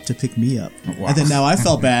he stopped to pick me up. Wow. And then now I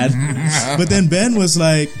felt bad. But then Ben was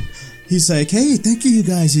like, he's like, hey, thank you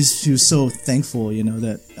guys. He was so thankful,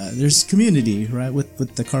 that there's community, right,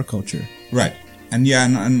 with the car culture. Right. And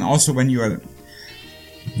and also when you are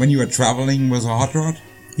traveling with a hot rod,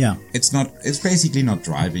 it's basically not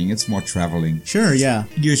driving, it's more traveling. Sure, yeah.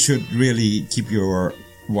 You should really keep your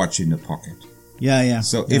watch in the pocket. Yeah.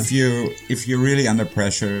 So if you're really under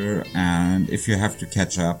pressure and if you have to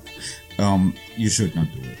catch up, you should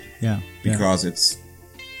not do it. Yeah. Because it's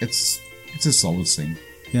a soul thing.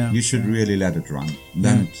 Yeah. You should really let it run.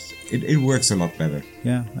 Then it works a lot better.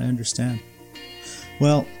 Yeah, I understand.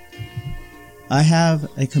 Well, I have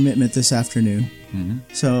a commitment this afternoon. Mm-hmm.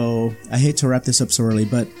 So I hate to wrap this up so early,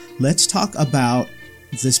 but let's talk about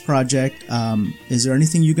this project. Is there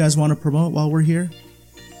anything you guys want to promote while we're here?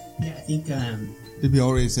 Yeah, I think... Did we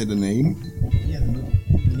already say the name? Yeah,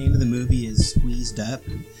 the name of the movie is Squeezed Up.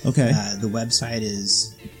 Okay. The website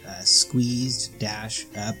is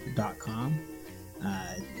squeezed-up.com.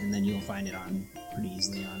 And then you'll find it pretty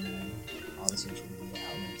easily on all the social media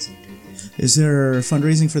outlets and everything. Is there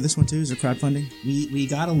fundraising for this one too? Is there crowdfunding? We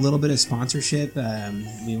got a little bit of sponsorship.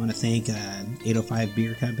 We want to thank 805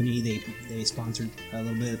 Beer Company. They sponsored a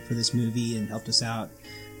little bit for this movie and helped us out.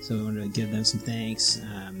 So we wanted to give them some thanks.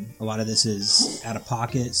 A lot of this is out of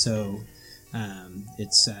pocket, so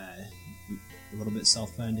it's a little bit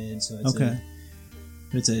self-funded. So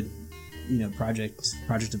it's a project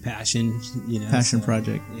of passion. Passion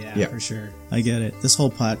project. Yeah, for sure. I get it. This whole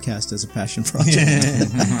podcast is a passion project.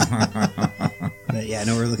 But yeah,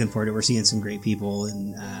 no, we're looking forward to it. We're seeing some great people,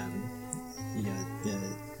 and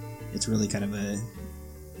it's really kind of a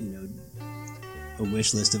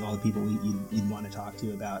wish list of all the people you'd want to talk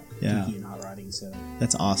to about tiki and hot rodding. So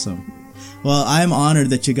that's awesome. Well, I'm honored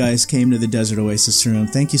that you guys came to the Desert Oasis Room.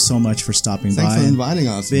 Thank you so much for stopping by. Thanks for inviting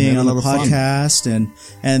us. Being on the podcast.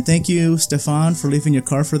 And thank you, Stefan, for leaving your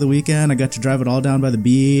car for the weekend. I got to drive it all down by the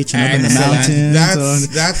beach and up in the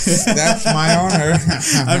mountains. That's my honor.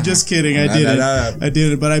 I'm just kidding. I did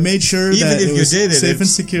it. But I made sure that it was safe and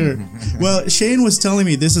secure. Well, Shane was telling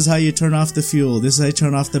me this is how you turn off the fuel. This is how you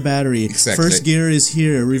turn off the battery. Exactly. First gear is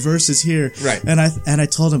here. Reverse is here. Right. And I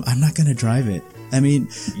told him, I'm not going to drive it. I mean,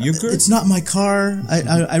 You're good. it's not my car.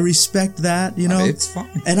 I respect that, you know. It's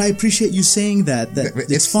fine. And I appreciate you saying that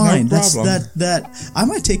it's It's fine. no That's problem. that I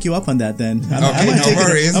might take you up on that then. I Okay, might no take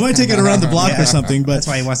worries. I might take it around the block or something, but That's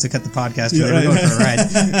why he wants to cut the podcast. Yeah, We're going right.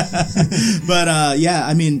 for a ride. but yeah,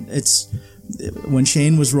 I mean, it's when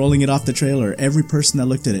Shane was rolling it off the trailer, every person that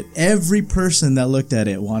looked at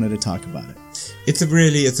it wanted to talk about it. It's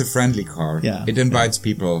a friendly car. Yeah. It invites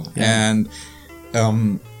people and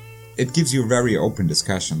it gives you a very open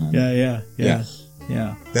discussion. And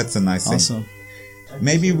Yeah. That's a nice thing. Awesome.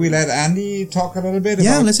 Maybe we let Andy talk a little bit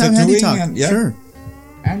Yeah, about let's have Andy tattooing talk. and- yeah. Sure.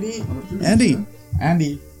 Andy. Andy.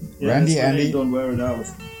 Randy. Don't wear it out.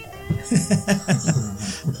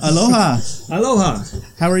 Aloha. Aloha.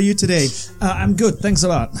 How are you today? I'm good. Thanks a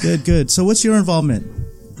lot. Good. So what's your involvement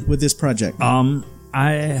with this project?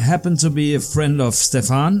 I happen to be a friend of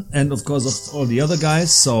Stefan and of course of all the other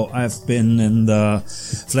guys. So I've been in the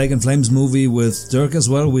Flag and Flames movie with Dirk as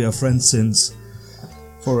well. We are friends since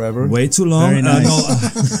Forever. way too long. Very nice.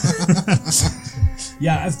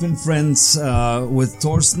 Yeah, I've been friends with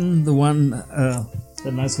Torsten, the one,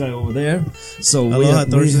 the nice guy over there. So Aloha,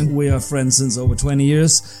 Torsten. we are friends since over 20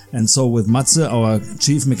 years. And so with Matze, our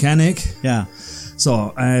chief mechanic. Yeah.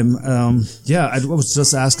 So I was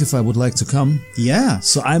just asked if I would like to come. Yeah.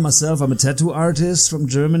 So I'm a tattoo artist from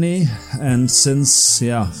Germany, and since,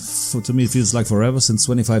 to me it feels like forever, since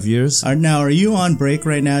 25 years. Now, are you on break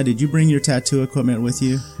right now? Did you bring your tattoo equipment with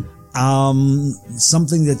you?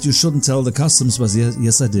 Something that you shouldn't tell the customs, but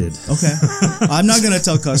yes I did. Okay. I'm not going to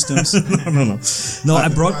tell customs. No,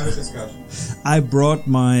 I brought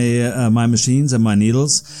my my machines and my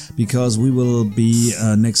needles because we will be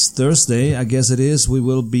next Thursday, I guess it is. We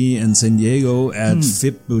will be in San Diego at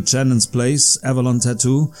Phip Buchanan's place, Avalon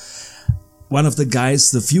Tattoo. One of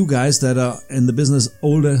the few guys that are in the business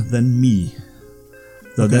older than me.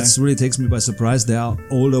 So that really takes me by surprise. There are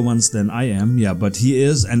older ones than I am, but he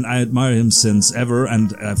is, and I admire him since ever,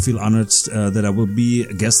 and I feel honored that I will be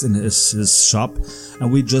a guest in his shop,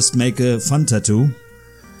 and we just make a fun tattoo.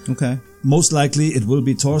 Okay. Most likely it will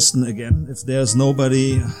be Torsten again. If there's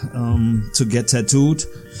nobody to get tattooed,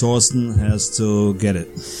 Torsten has to get it.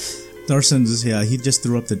 Torsten, he just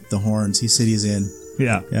threw up the horns. He said he's in.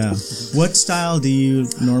 Yeah. What style do you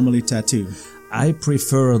normally tattoo? I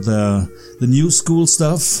prefer the new school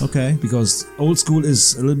stuff. Okay. Because old school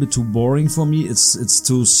is a little bit too boring for me. It's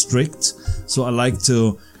too strict. So I like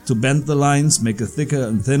to bend the lines, make it thicker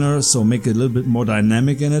and thinner, so make it a little bit more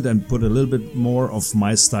dynamic in it and put a little bit more of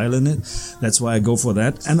my style in it. That's why I go for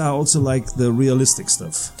that. And I also like the realistic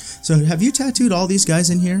stuff. So have you tattooed all these guys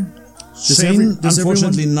in here? Shane,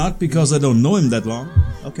 unfortunately not, because I don't know him that long.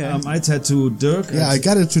 Okay. I tattooed Dirk. Yeah, I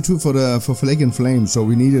got a tattoo for Flag and Flame, so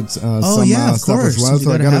we needed some of stuff course. as well. You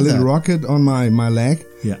So I gotta got a have little that. rocket on my leg.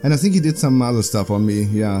 Yeah. And I think he did some other stuff on me,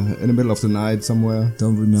 in the middle of the night somewhere.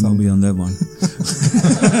 Don't remember me on that one.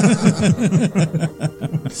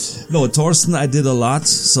 No, Torsten, I did a lot.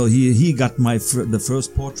 So he got the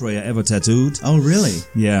first portrait I ever tattooed. Oh, really?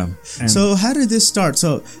 Yeah. And So how did this start?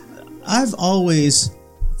 So I've always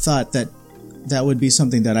thought that would be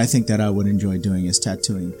something that I think that I would enjoy doing is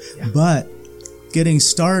tattooing. Yeah. But getting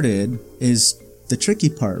started is the tricky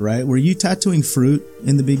part, right? Were you tattooing fruit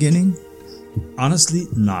in the beginning? honestly,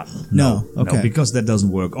 not. No. Okay. No, because that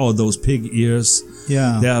doesn't work. All those pig ears.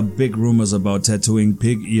 Yeah. There are big rumors about tattooing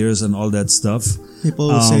pig ears and all that stuff. People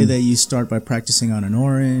will say that you start by practicing on an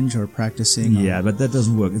orange or practicing on... Yeah, but that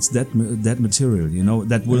doesn't work. It's that material, you know,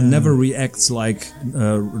 that will never react like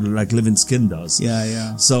living skin does. Yeah,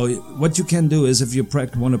 yeah. So what you can do is, if you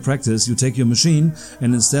want to practice, you take your machine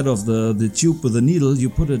and instead of the tube with the needle,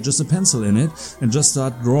 you put just a pencil in it and just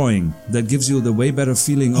start drawing. That gives you the way better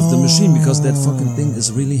feeling of the machine, because that fucking thing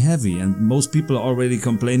is really heavy. And most people are already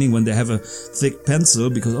complaining when they have a thick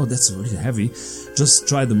pencil because, oh, that's really heavy. Just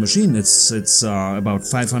try the machine. It's about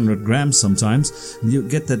 500 grams sometimes. You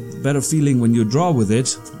get that better feeling when you draw with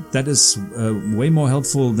it. That is way more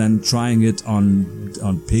helpful than trying it on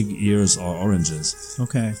pig ears or oranges.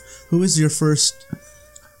 Okay. Who was your first...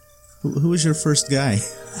 Who was your first guy?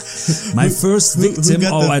 My first victim,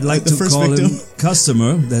 I'd like to call him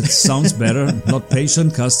customer. That sounds better. Not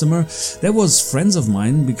patient, customer. That was friends of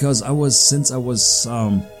mine, because since I was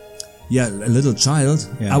a little child,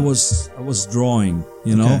 I was drawing,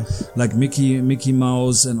 you know, like Mickey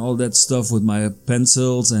Mouse and all that stuff with my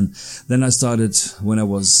pencils. And then I started, when I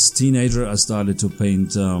was teenager, I started to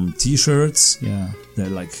paint t-shirts. Yeah. They're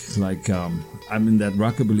like I'm in that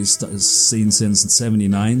rockabilly scene since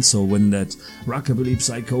 '79. So when that rockabilly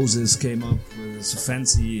psychosis came up with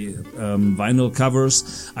fancy vinyl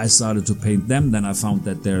covers, I started to paint them. Then I found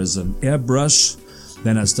that there's an airbrush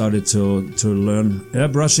then I started to learn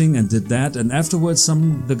airbrushing and did that. And afterwards,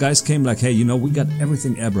 the guys came like, hey, we got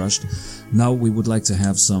everything airbrushed. Now we would like to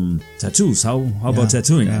have some tattoos. How about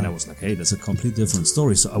tattooing? And I was like, hey, that's a completely different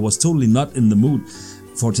story. So I was totally not in the mood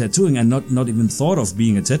for tattooing and not even thought of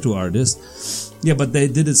being a tattoo artist. Yeah, but they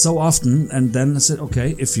did it so often, and then I said,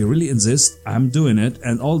 okay, if you really insist, I'm doing it.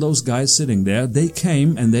 And all those guys sitting there, they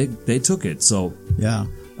came and they took it. So yeah.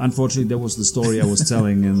 Unfortunately, that was the story I was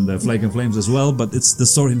telling in the Flake and Flames as well, but the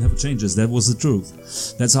story never changes. That was the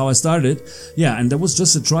truth. That's how I started. Yeah, and that was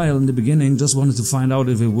just a trial in the beginning. Just wanted to find out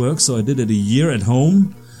if it works. So I did it a year at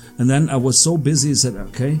home. And then I was so busy, I said,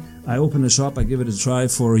 okay, I open a shop, I give it a try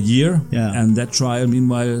for a year. Yeah. And that trial,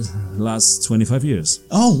 meanwhile, lasts 25 years.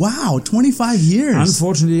 Oh, wow, 25 years.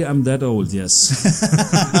 Unfortunately, I'm that old,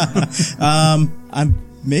 yes.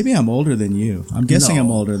 Maybe I'm older than you. I'm guessing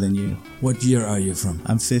I'm older than you. What year are you from?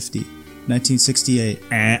 I'm 50. 1968.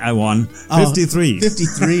 I won. 53.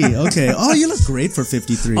 53. Okay. Oh, you look great for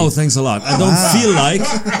 53. Oh, thanks a lot. I don't feel like.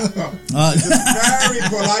 It's a very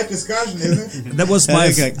polite discussion, isn't it? That was my.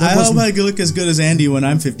 Okay. I hope I look as good as Andy when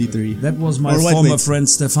I'm 53. That was my former friend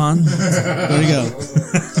Stefan. There you go.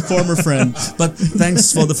 Former friend. But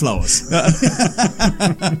thanks for the flowers.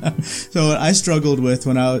 So what I struggled with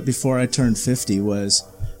before I turned 50 was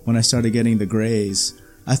when I started getting the grays.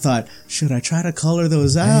 I thought, should I try to color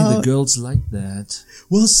those out? Hey, the girls like that.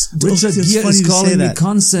 Well, Richard Gere is calling me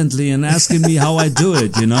constantly and asking me how I do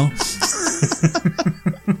it, No.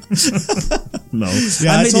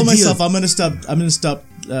 Yeah, I told myself I'm gonna stop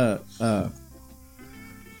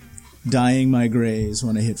dyeing my grays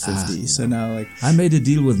when I hit 50. So now, I made a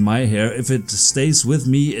deal with my hair. If it stays with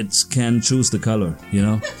me, it can choose the color,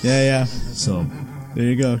 Yeah. So there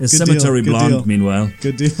you go. It's cemetery blonde, meanwhile.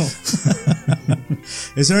 Good deal.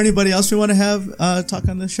 Is there anybody else we want to have talk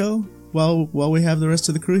on the show while we have the rest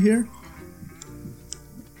of the crew here?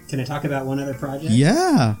 Can I talk about one other project?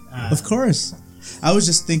 Yeah, of course. I was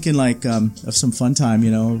just thinking of some fun time,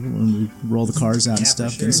 when we roll the cars out and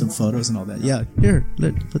stuff, getting some photos and all that. Yeah, here.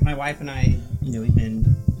 My wife and I, we've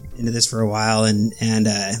been into this for a while, and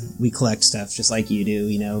we collect stuff just like you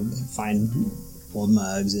do. Find old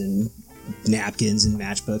mugs and napkins and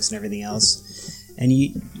matchbooks and everything else, and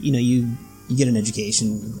you get an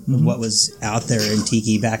education of what was out there in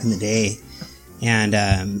tiki back in the day,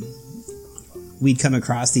 and we'd come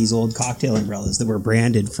across these old cocktail umbrellas that were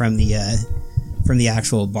branded from the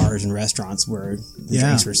actual bars and restaurants where the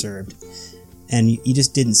drinks were served, and you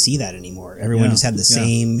just didn't see that anymore. Everyone just had the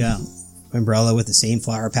same umbrella with the same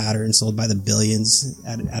flower pattern, sold by the billions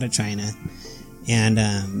out of China. And,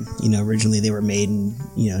 originally they were made in,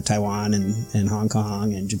 Taiwan and Hong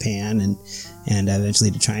Kong and Japan and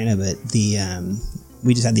eventually to China. But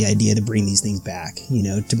we just had the idea to bring these things back,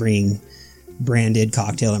 to bring branded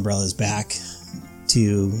cocktail umbrellas back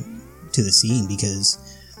to the scene because,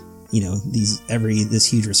 this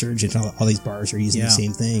huge resurgence, all these bars are using the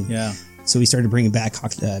same thing. Yeah. So we started bringing back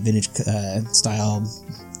vintage style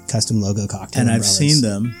custom logo cocktail umbrellas. And I've seen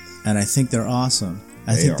them and I think they're awesome.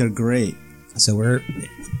 I think they're great. So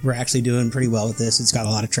we're actually doing pretty well with this. It's got a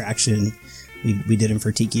lot of traction. We did them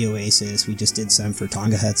for Tiki Oasis. We just did some for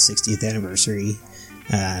Tonga Hut's 60th anniversary.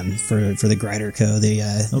 For the Grider Co.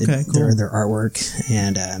 Cool. Their artwork,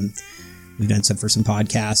 and we've done some for some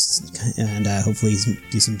podcasts, and hopefully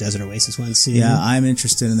do some Desert Oasis ones soon. Yeah, I'm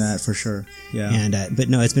interested in that for sure. Yeah, and but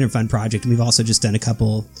no, it's been a fun project. We've also just done a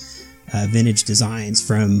couple vintage designs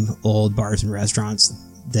from old bars and restaurants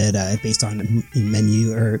that based on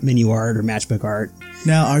menu art or matchbook art.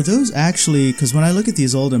 Now, are those actually, because when I look at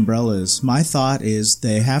these old umbrellas, my thought is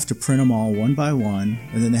they have to print them all one by one,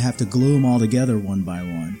 and then they have to glue them all together one by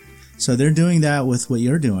one. So they're doing that with what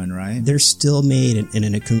you're doing, right? They're still made in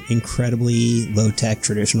an incredibly low-tech,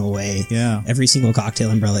 traditional way. Yeah. Every single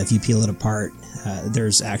cocktail umbrella, if you peel it apart,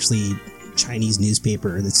 there's actually Chinese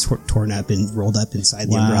newspaper that's torn up and rolled up inside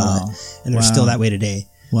the umbrella. And they're still that way today.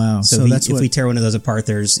 Wow. So if we tear one of those apart,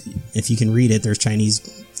 if you can read it, there's Chinese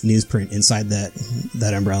newsprint inside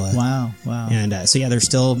that umbrella. Wow. And so they're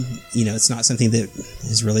still, it's not something that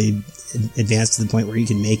is really advanced to the point where you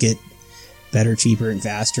can make it better, cheaper, and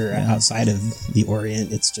faster outside of the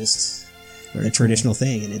Orient. It's just a traditional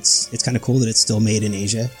thing, and it's kind of cool that it's still made in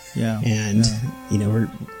Asia. Yeah. And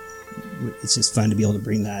it's just fun to be able to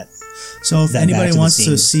bring that. So if anybody wants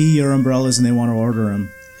to see your umbrellas and they want to order them,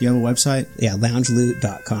 you have a website? Yeah,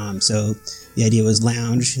 loungeloot.com. So the idea was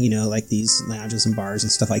lounge, like these lounges and bars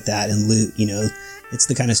and stuff like that, and loot, it's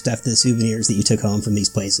the kind of stuff, the souvenirs that you took home from these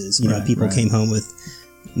places. People came home with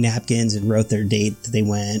napkins and wrote their date that they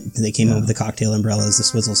went. They came home with the cocktail umbrellas, the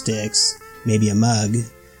swizzle sticks, maybe a mug.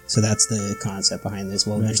 So that's the concept behind this.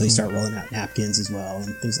 We'll eventually start rolling out napkins as well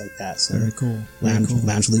and things like that. So very cool.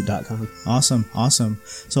 Loungeloot.com. Awesome.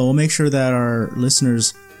 So we'll make sure that our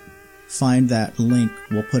listeners find that link.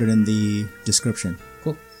 We'll put it in the description.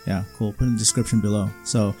 Cool. Yeah, cool. Put it in the description below.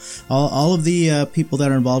 So all of the people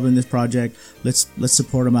that are involved in this project, let's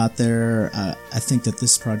support them out there. I think that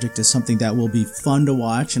this project is something that will be fun to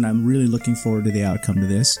watch, and I'm really looking forward to the outcome to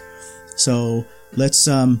this. So let's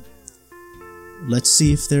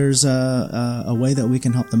see if there's a way that we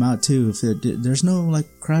can help them out too. If there's no like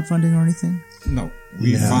crowdfunding or anything. No,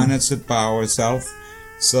 we finance it by ourselves.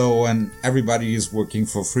 So, and everybody is working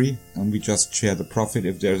for free, and we just share the profit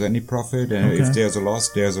if there's any profit, and if there's a loss,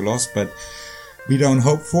 there's a loss. But we don't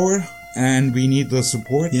hope for it, and we need the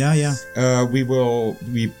support. Yeah.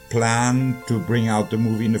 We plan to bring out the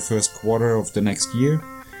movie in the first quarter of the next year,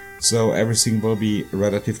 so everything will be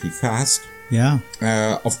relatively fast. Yeah.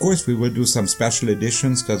 Of course, we will do some special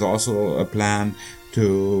editions. There's also a plan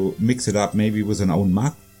to mix it up, maybe with an own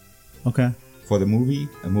mug. Okay. For the movie,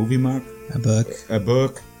 a movie mug. A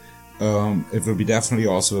book. It will be definitely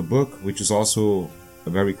also a book, which is also a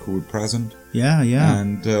very cool present. Yeah.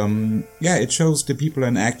 And it shows the people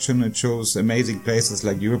in action. It shows amazing places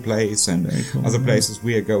like your place and other places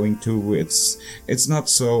we are going to. It's not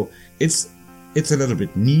so. It's a little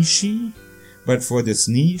bit nichey, but for this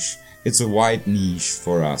niche, it's a wide niche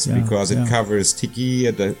for us because it covers tiki.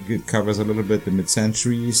 It covers a little bit the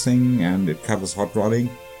mid-century thing, and it covers hot rodding.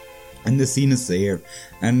 And the scene is there,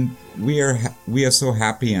 and we are so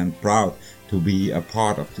happy and proud to be a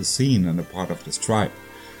part of the scene and a part of this tribe.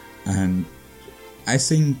 And I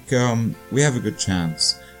think we have a good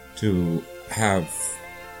chance to have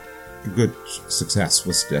a good success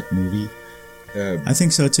with that movie. I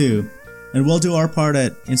think so too. And we'll do our part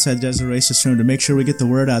at Inside the Desert Oasis Room to make sure we get the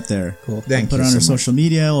word out there. Cool. We'll put it on our social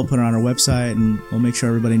media, we'll put it on our website, and we'll make sure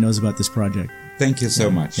everybody knows about this project. Thank you so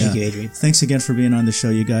much. Yeah. Thank you, Adrian. Thanks again for being on the show,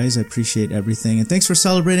 you guys. I appreciate everything. And thanks for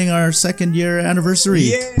celebrating our 2nd year anniversary.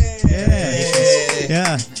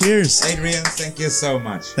 Yeah. Cheers. Adrian, thank you so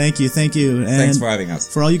much. Thank you. And thanks for having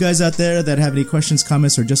us. For all you guys out there that have any questions,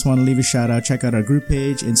 comments, or just want to leave a shout out, check out our group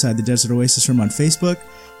page, Inside the Desert Oasis Room on Facebook,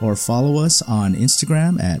 or follow us on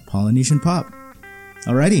Instagram at Polynesian Pop.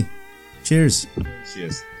 Alrighty. Cheers.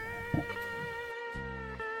 Cheers.